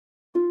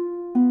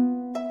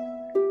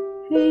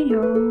Hey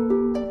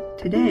yo!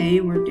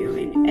 Today we're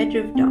doing Edge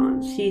of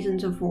Dawn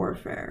Seasons of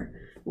Warfare,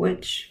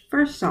 which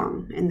first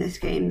song in this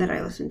game that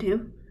I listened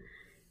to.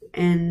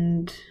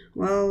 And,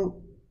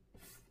 well,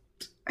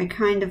 I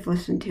kind of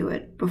listened to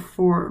it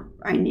before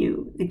I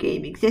knew the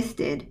game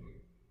existed,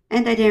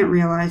 and I didn't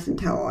realize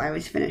until I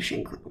was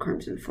finishing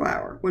Crimson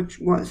Flower, which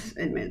was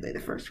admittedly the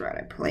first route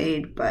I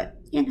played, but,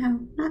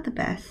 not the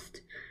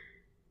best.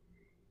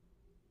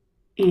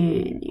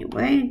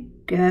 Anyway,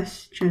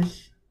 guess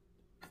just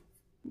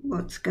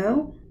let's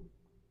go.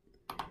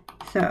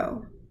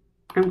 So,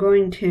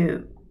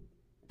 the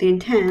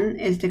intent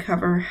is to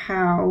cover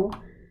how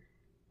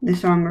the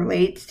song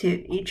relates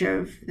to each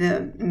of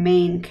the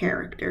main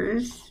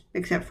characters,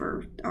 except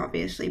for,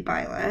 obviously,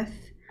 Byleth,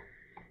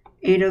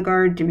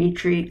 Edelgard,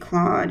 Dimitri,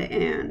 Claude,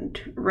 and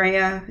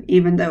Rhea,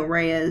 even though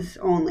Rhea's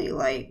only,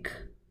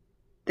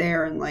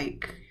 there in, the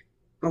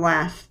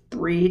last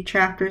 3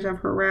 chapters of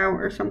her route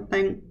or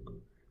something.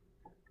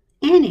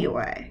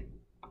 Anyway.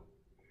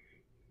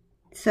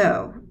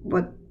 So,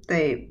 what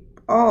they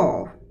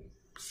all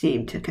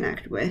seem to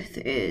connect with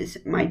is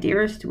my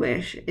dearest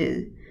wish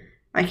is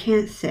I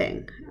can't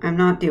sing. I'm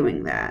not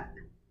doing that.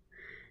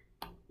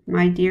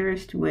 My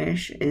dearest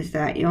wish is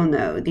that you'll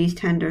know these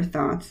tender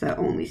thoughts that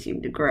only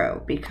seem to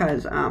grow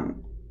because all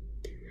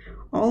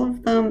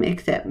of them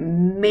except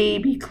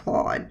maybe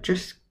Claude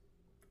Dimitri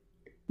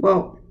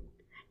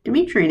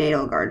and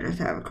Edelgard just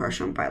have a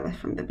crush on Byleth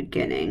from the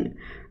beginning.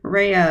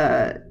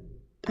 Rhea,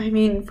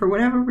 for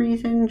whatever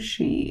reason,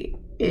 she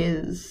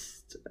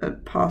is a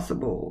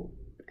possible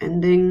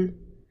ending.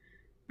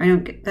 I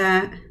don't get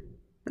that.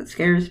 That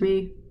scares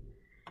me.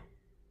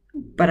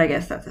 But I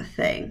guess that's a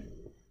thing.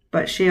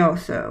 But she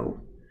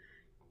also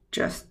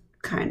just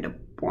kind of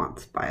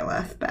wants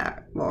Byleth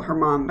back. Well, her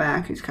mom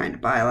back, who's kind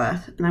of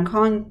Byleth. And I'm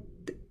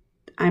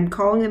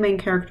calling the main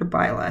character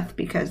Byleth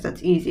because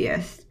that's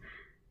easiest.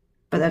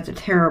 But that's a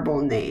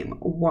terrible name.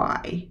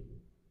 Why?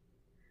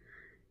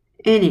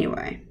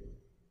 Anyway.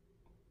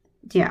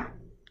 Yeah.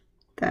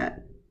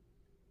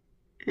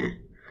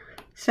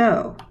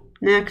 So,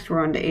 next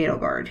we're on to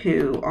Edelgard,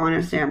 who,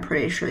 honestly, I'm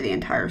pretty sure the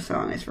entire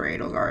song is for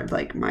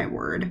Edelgard, my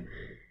word.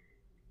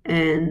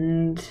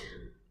 And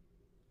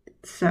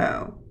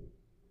so,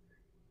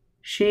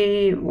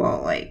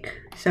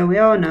 so we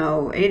all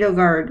know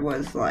Edelgard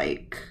was,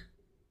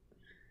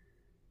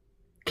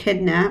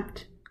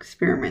 kidnapped,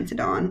 experimented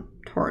on,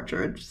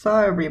 tortured,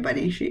 saw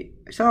everybody. She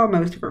saw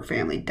most of her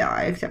family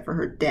die, except for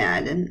her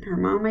dad and her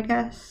mom, I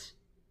guess.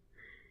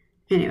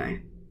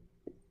 Anyway.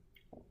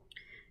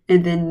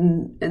 And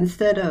then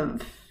instead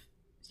of,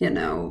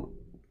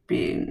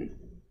 being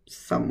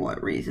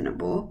somewhat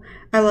reasonable,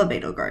 I love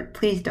Edelgard.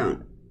 Please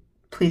don't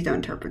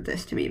interpret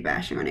this to me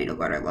bashing on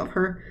Edelgard. I love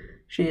her.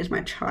 She is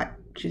my child.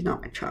 She's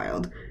not my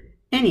child.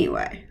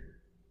 Anyway,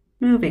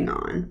 moving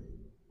on.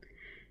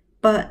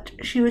 But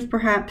she was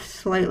perhaps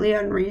slightly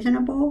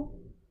unreasonable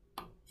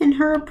in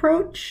her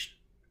approach,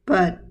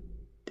 but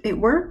it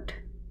worked.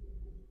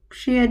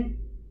 She had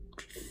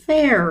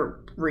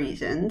fair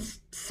reasons,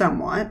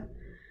 somewhat.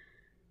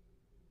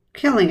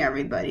 Killing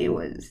everybody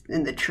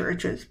in the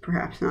church was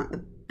perhaps not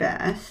the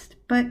best,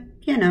 but,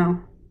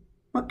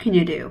 what can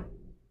you do?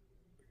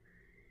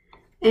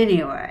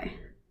 Anyway,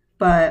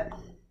 but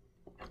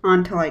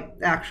on to,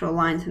 actual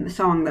lines in the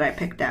song that I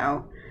picked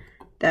out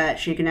that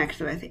she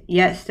connects with.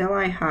 Yet still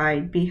I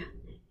hide,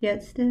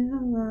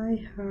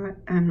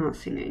 I'm not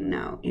singing,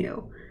 no,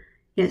 you.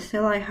 Yet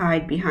still I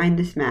hide behind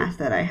this mask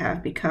that I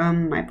have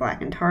become, my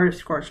blackened heart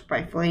scorched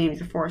by flames,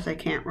 a force I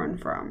can't run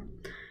from.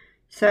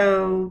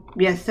 So,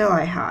 yet still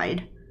I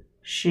hide.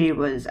 She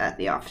was at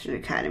the Officers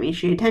Academy.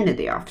 She attended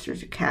the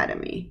Officers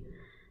Academy.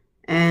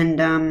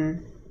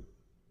 And,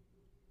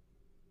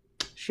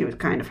 she was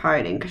kind of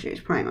hiding because she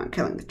was planning on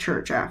killing the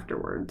church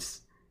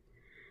afterwards.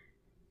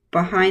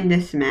 Behind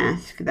this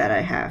mask that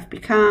I have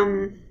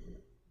become,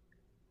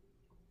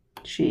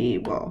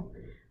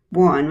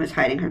 one, was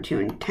hiding her true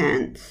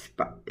intents,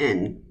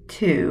 and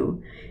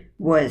 2,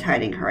 was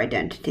hiding her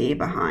identity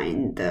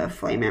behind the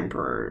Flame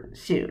Emperor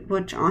suit,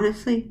 which,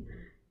 honestly,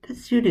 that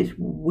suit is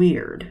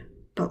weird,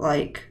 but,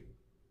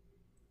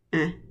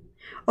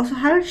 Also,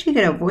 how did she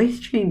get a voice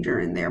changer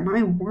in there?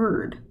 My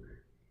word.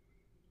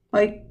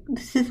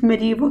 This is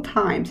medieval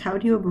times. How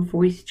do you have a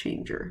voice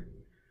changer?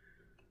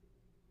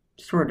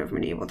 Sort of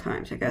medieval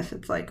times. I guess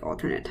it's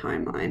alternate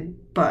timeline.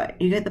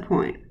 But you get the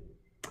point.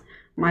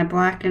 My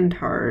blackened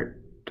heart,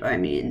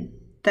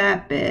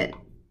 that bit,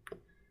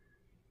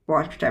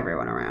 watched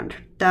everyone around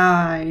her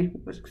die,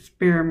 was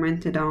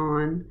experimented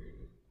on,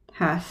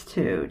 has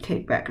to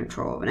take back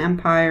control of an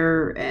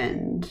empire,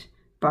 and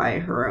by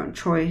her own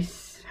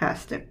choice,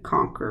 has to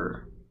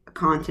conquer a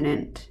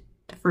continent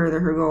to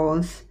further her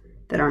goals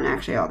that aren't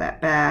actually all that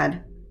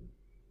bad.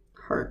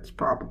 Heart's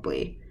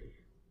probably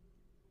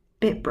a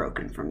bit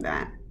broken from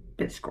that,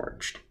 bit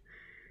scorched.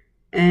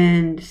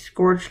 And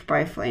scorched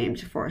by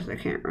flames, a force I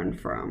can't run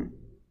from.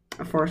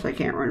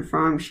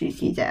 She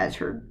sees it as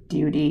her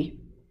duty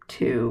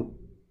to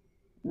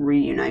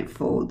reunite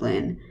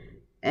Fodlan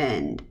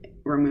and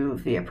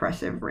remove the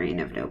oppressive reign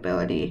of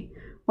nobility,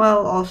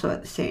 while also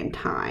at the same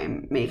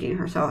time making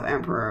herself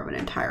emperor of an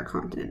entire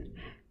continent.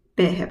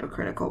 Bit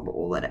hypocritical, but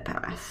we'll let it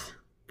pass.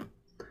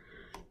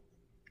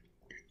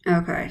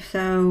 Okay,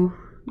 so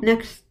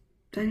next,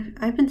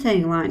 I've been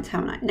saying lines,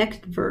 haven't I?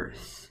 Next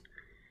verse.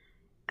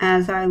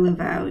 As I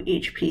live out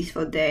each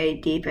peaceful day,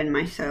 deep in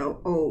my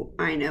soul, oh,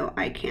 I know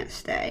I can't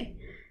stay.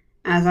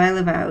 As I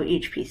live out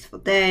each peaceful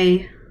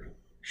day,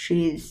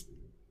 she's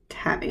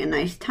having a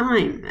nice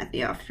time at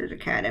the Officers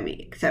Academy,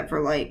 except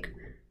for, like,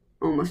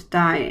 almost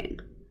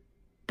dying.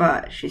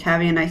 But she's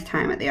having a nice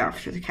time at the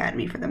Officers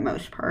Academy for the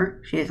most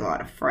part. She has a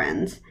lot of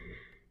friends.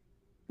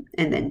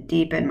 And then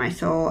deep in my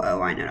soul,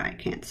 oh, I know I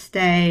can't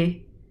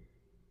stay.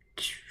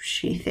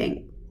 She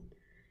thinks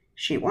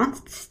she wants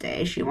to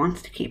stay. She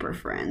wants to keep her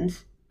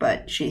friends.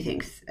 But she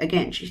thinks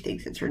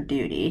it's her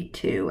duty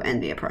to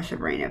end the oppressive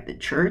reign of the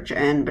church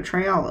and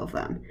betray all of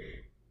them.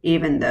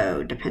 Even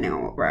though, depending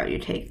on what route you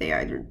take, they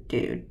either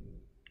do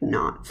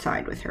not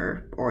side with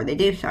her or they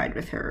do side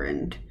with her,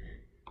 and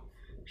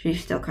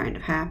she's still kind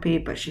of happy,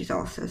 but she's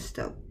also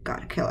still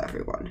got to kill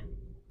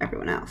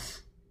everyone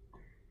else.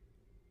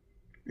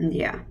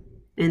 Yeah.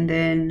 And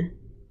then,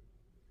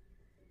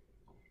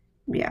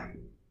 yeah.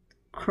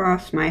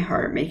 Cross my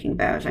heart, making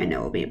vows I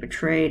know will be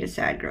betrayed. A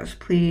sad girl's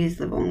pleas,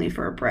 live only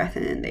for a breath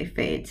and then they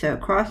fade. So,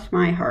 cross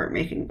my heart,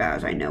 making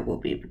vows I know will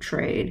be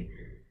betrayed.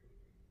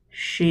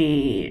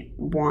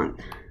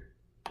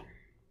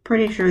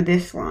 Pretty sure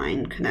this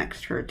line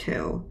connects her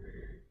to,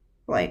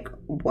 like,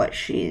 what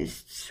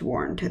she's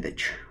sworn to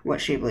what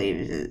she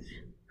believes is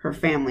her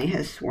family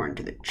has sworn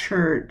to the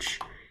church,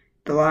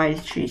 the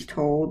lies she's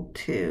told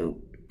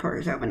to put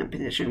herself in a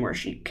position where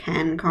she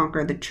can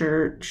conquer the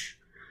church,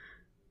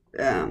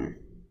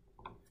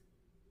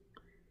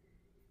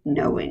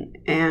 knowing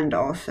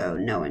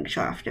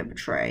she'll have to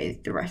betray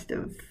the rest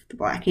of the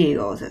Black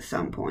Eagles at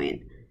some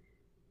point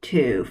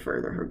to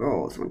further her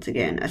goals. Once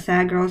again, a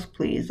sad girl's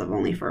pleas live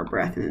only for a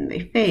breath and then they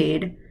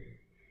fade.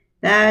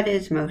 That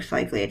is most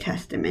likely a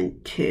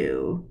testament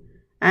to,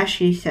 as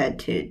she said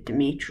to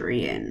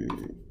Dimitri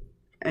in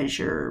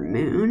Azure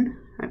Moon,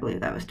 I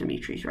believe that was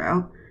Dimitri's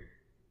route,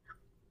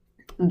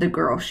 the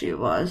girl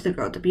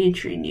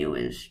Dimitri knew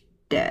is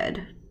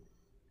dead,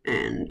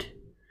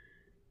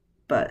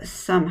 but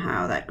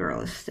somehow that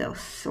girl is still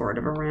sort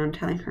of around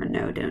telling her,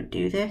 no, don't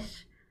do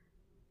this,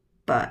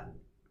 but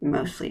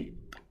mostly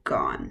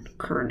gone.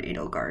 Current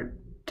Edelgard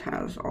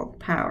has all the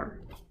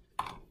power.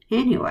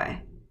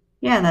 Anyway,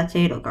 yeah, that's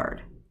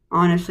Edelgard.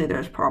 Honestly,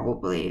 there's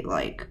probably,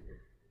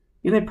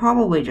 you could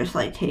probably just,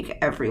 take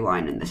every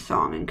line in the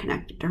song and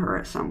connect it to her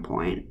at some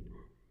point.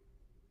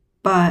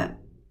 But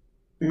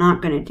I'm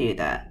not going to do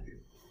that.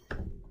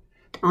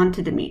 On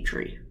to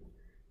Dimitri.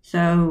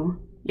 So,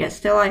 yet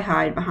still I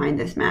hide behind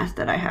this mask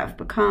that I have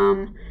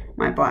become,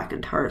 my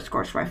blackened heart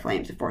scorched by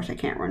flames, a force I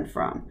can't run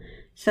from.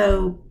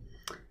 So,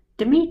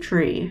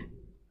 Dimitri,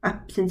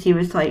 since he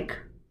was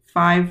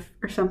 5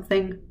 or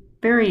something,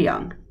 very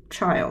young,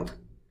 child,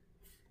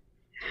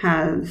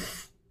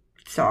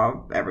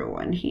 saw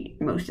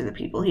most of the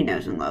people he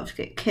knows and loves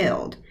get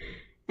killed.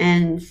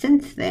 And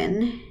since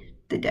then,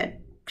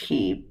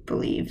 he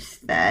believes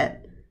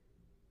that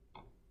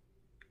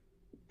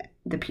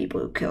the people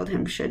who killed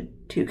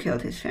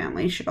his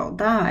family should all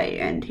die,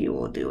 and he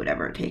will do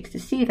whatever it takes to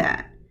see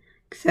that.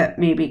 Except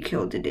maybe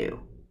kill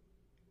Dedue.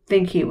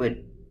 Think he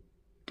would,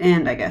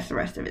 and I guess the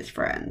rest of his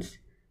friends.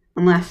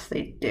 Unless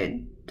they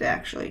did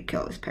actually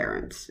kill his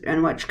parents.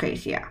 In which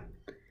case, yeah.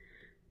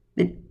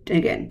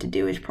 Again,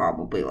 Dedue is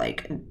probably,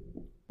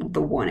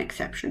 the one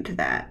exception to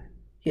that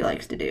he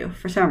likes to do,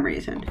 for some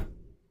reason.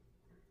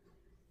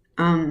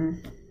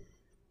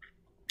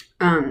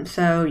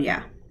 So,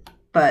 yeah.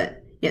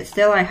 But, yet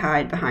still I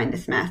hide behind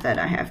this mask that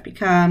I have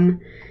become.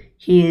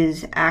 He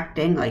is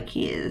acting like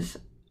he is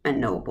a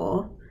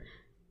noble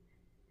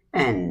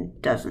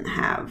and doesn't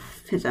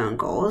have his own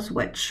goals,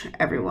 which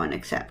everyone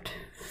except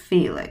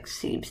Felix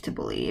seems to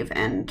believe,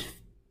 and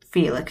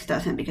Felix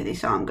doesn't because he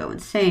saw him go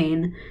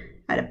insane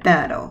at a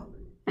battle.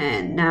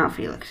 And now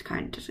Felix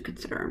kind of doesn't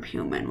consider him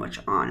human, which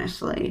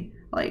honestly,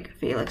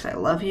 Felix, I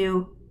love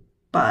you,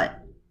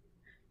 but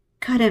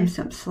cut him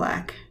some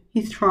slack.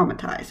 He's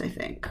traumatized, I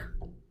think.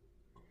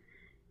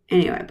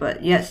 Anyway,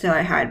 but yet still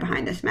I hide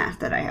behind this mask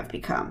that I have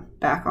become.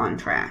 Back on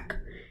track.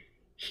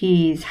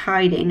 He's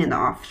hiding in the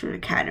Officers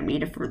Academy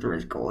to further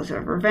his goals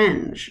of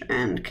revenge,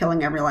 and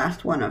killing every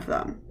last one of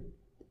them.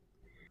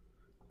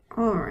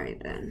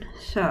 Alright then,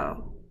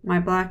 so, my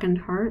blackened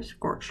heart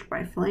scorched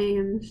by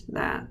flames,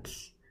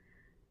 that's,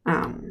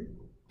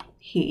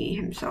 he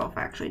himself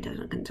actually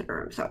doesn't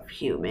consider himself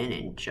human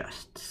and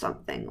just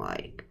something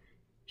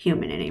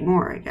human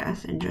anymore, I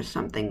guess, and just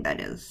something that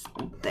is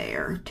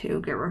there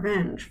to get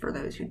revenge for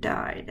those who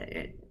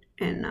died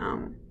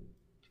in,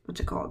 what's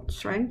it called,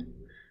 Sreng?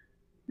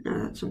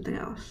 No, that's something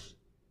else.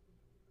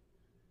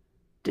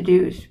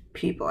 Dedue's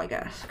people, I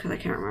guess, because I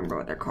can't remember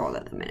what they're called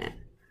at the minute.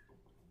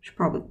 Should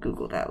probably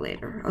Google that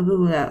later. I'll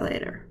Google that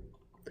later.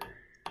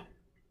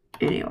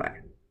 Anyway,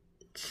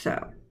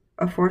 so,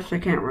 a force I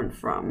can't run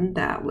from,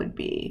 that would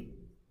be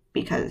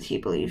because he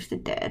believes the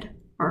dead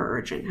are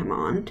urging him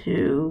on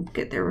to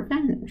get their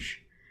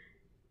revenge.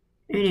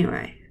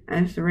 Anyway,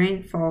 as the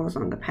rain falls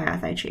on the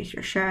path, I chase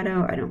your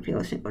shadow. I don't feel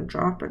a single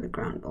drop or the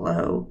ground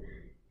below.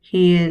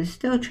 He is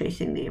still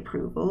chasing the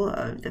approval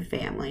of the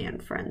family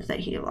and friends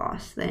that he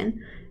lost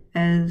then,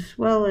 as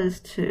well as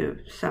to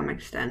some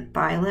extent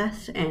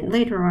Byleth, and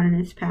later on in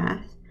his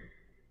path,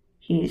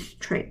 he is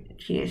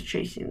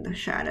chasing the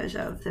shadows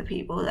of the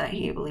people that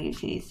he believes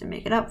he needs to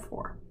make it up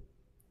for.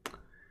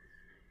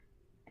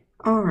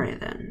 Alright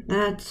then,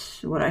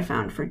 that's what I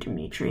found for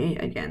Dimitri.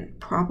 Again,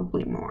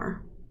 probably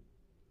more.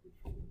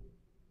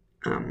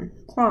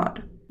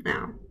 Claude.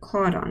 Now,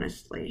 Claude,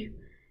 honestly,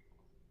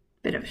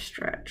 bit of a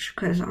stretch,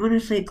 because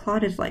honestly,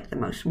 Claude is like the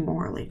most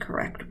morally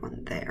correct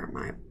one there.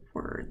 My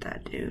word,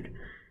 that dude.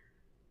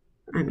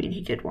 I mean,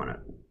 he did want to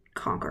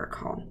conquer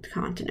a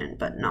continent,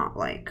 but not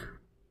like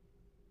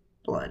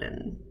blood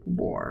and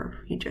war.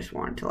 He just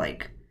wanted to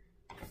like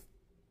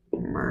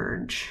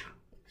merge.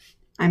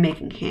 I'm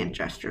making hand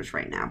gestures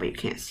right now, but you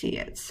can't see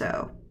it,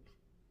 so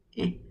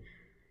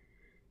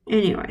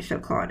Anyway, so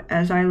Claude,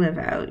 as I live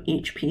out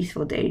each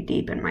peaceful day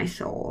deep in my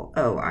soul,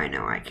 oh, I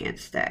know I can't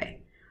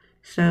stay.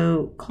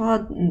 So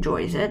Claude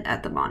enjoys it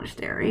at the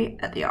monastery,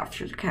 at the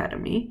Officers'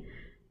 Academy,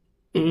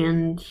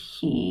 and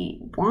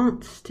he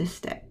wants to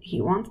stay. He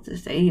wants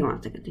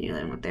to continue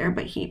living with there,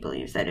 but he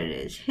believes that it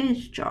is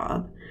his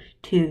job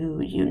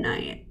to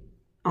unite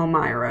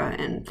Elmyra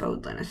and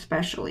Fodlan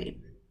especially,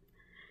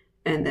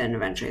 and then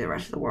eventually the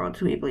rest of the world.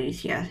 So he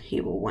believes, yes, he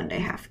will one day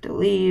have to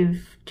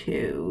leave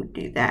to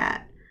do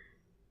that.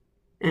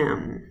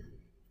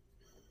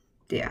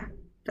 Yeah,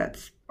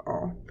 that's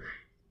all.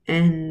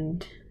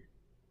 And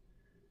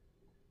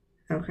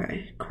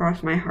okay,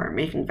 cross my heart,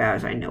 making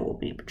vows I know will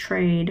be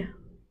betrayed.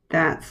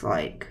 That's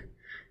like,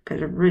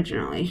 because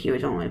originally he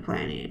was only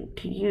planning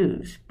to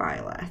use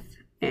Byleth,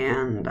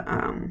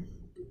 and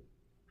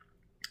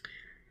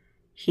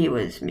he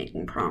was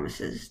making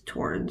promises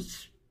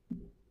towards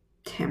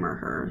him or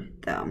her,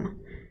 them,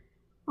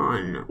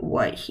 on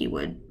what he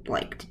would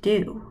like to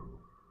do,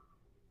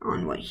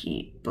 on what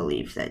he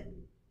believes that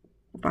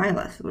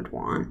Byleth would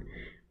want,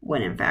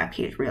 when in fact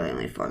he is really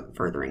only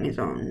furthering his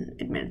own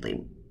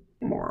admittedly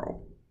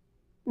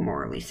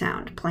morally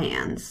sound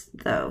plans,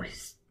 though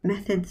his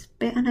method's a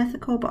bit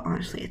unethical, but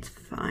honestly it's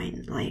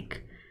fine.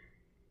 Like,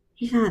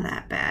 he's not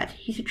that bad.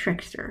 He's a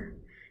trickster,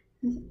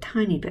 a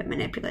tiny bit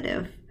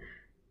manipulative,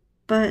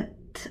 but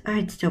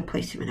I'd still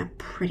place him in a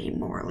pretty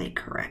morally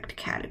correct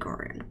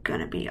category, I'm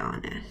gonna be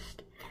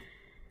honest.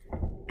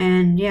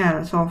 And yeah,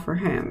 that's all for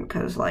him,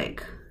 because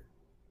like,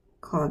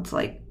 Claude's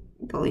like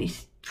the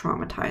least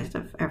traumatized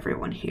of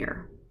everyone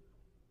here.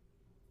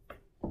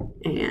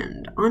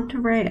 And on to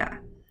Rhea.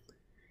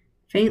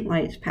 Faint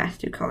lights pass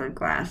through colored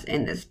glass.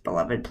 In this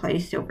beloved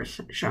place, silver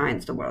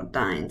shines, the world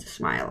dines, a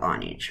smile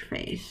on each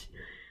face.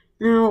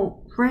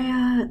 Now,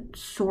 Rhea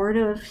sort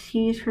of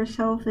sees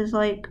herself as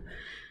like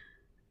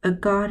a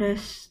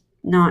goddess,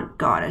 not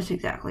goddess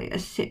exactly,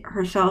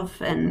 herself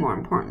and more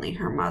importantly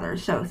her mother,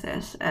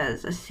 Sothis,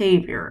 as a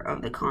savior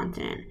of the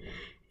continent,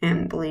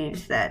 and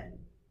believes that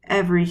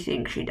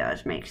everything she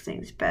does makes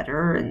things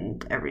better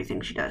and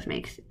everything she does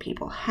makes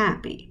people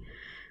happy.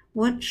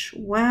 Which,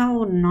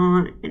 while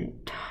not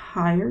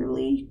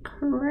entirely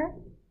correct,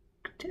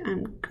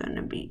 I'm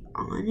gonna be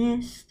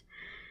honest,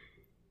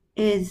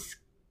 is,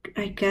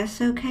 I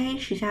guess, okay.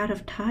 She's out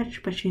of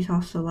touch, but she's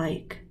also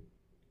like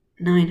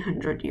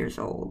 900 years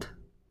old.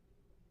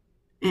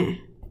 And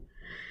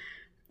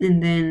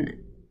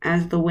then,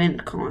 as the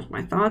wind calms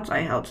my thoughts, I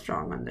held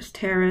strong on this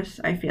terrace.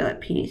 I feel at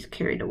peace,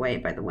 carried away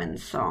by the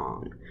wind's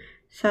song.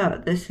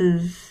 So, this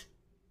is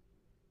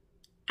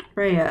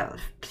Rhea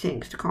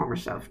sings to calm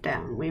herself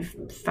down. We've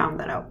found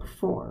that out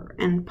before,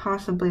 and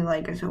possibly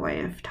like as a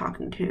way of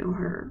talking to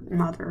her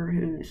mother,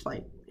 who's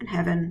like in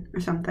heaven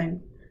or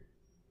something.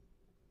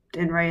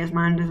 In Rhea's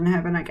mind is in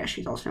heaven. I guess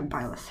she's also in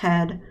Byleth's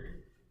head.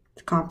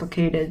 It's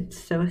complicated.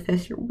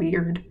 Sothis, you're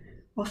weird.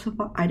 Also,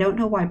 I don't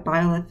know why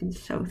Byleth and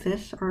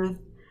Sothis are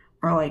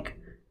like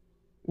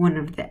one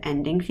of the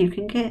endings you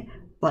can get.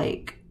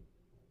 Like,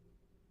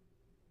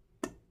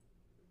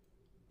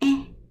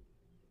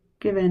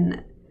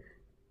 given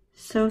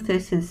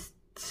Sothis is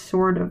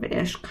sort of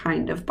ish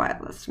kind of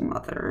Byleth's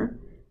mother,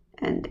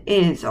 and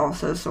is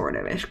also sort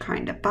of ish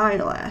kind of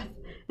Byleth,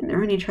 and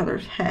they're in each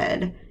other's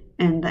head,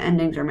 and the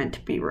endings are meant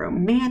to be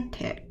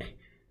romantic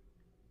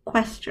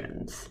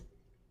questions.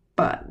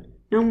 But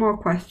no more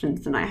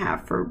questions than I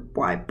have for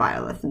why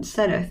Byleth and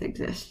Seteth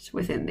exists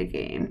within the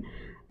game,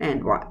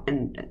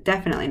 and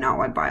definitely not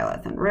why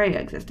Byleth and Rhea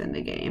exist in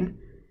the game.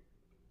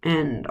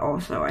 And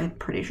also, I'm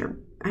pretty sure,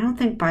 I don't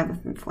think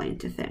Byleth and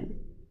Flayn's a thing.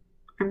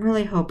 I'm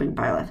really hoping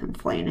Byleth and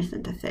Flayn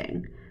isn't a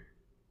thing.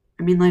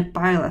 I mean, like,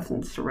 Byleth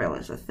and Cyril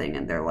is a thing,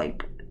 and they're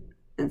like,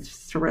 and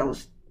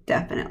Cyril's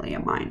definitely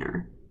a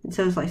minor, and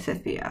so is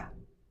Lysithea.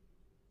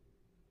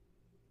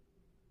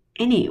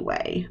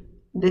 Anyway,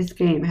 this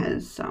game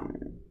has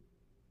some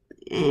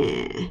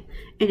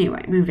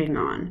Anyway, moving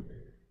on.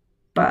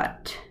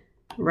 But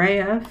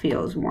Rhea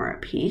feels more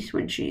at peace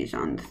when she's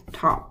on the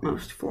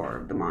topmost floor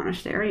of the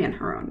monastery in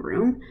her own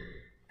room.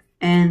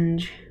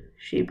 And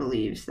she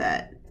believes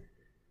that,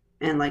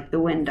 and like the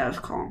wind does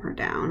calm her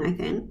down, I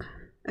think,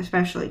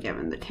 especially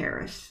given the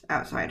terrace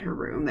outside her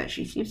room that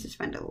she seems to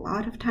spend a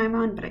lot of time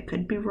on, but I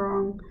could be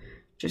wrong,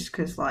 just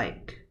because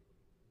like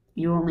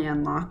you only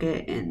unlock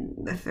it in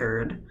the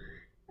third,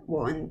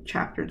 well, in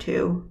chapter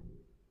 2.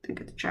 I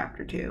think it's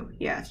chapter 2.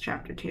 Yeah, it's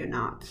chapter 2,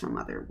 not some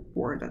other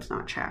word that's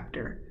not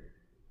chapter.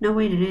 No,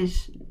 wait, it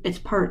is. It's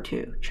part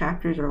 2.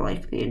 Chapters are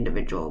like the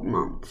individual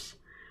months.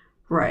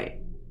 Right.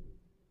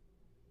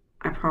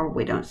 I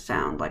probably don't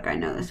sound like I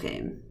know this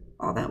game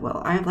all that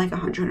well. I have like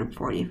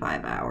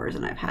 145 hours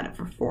and I've had it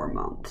for 4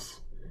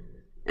 months.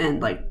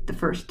 And like the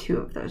first 2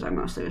 of those, I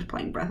mostly was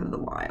playing Breath of the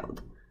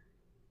Wild.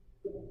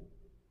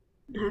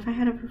 Have I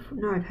had it for...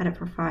 No, I've had it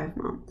for 5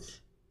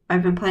 months.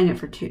 I've been playing it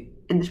for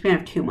in the span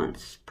of 2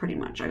 months, pretty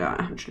much. I got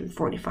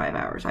 145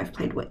 hours. I've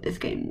played with this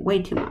game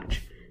way too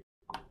much.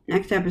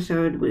 Next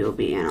episode, we will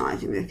be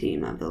analyzing the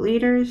theme of the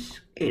leaders: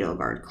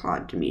 Edelgard,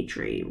 Claude,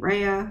 Dimitri,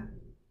 Rhea.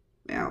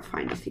 I'll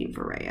find a theme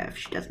for Rhea if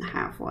she doesn't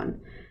have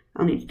one.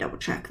 I'll need to double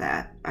check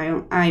that.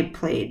 I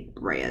played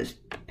Rhea's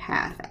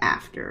path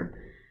after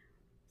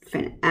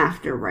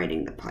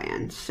writing the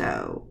plan,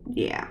 so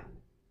yeah.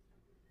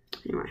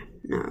 Anyway,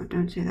 no,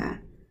 don't say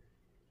that.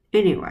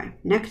 Anyway,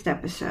 next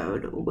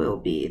episode will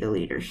be the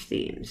leaders'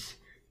 themes.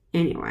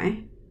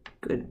 Anyway,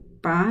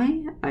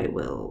 goodbye. I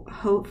will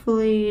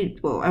hopefully...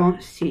 Well, I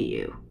won't see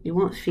you. You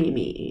won't see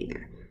me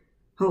either.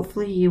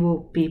 Hopefully you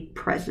will be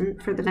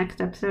present for the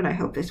next episode. I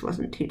hope this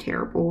wasn't too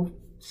terrible.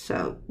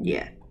 So,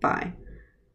 yeah, bye.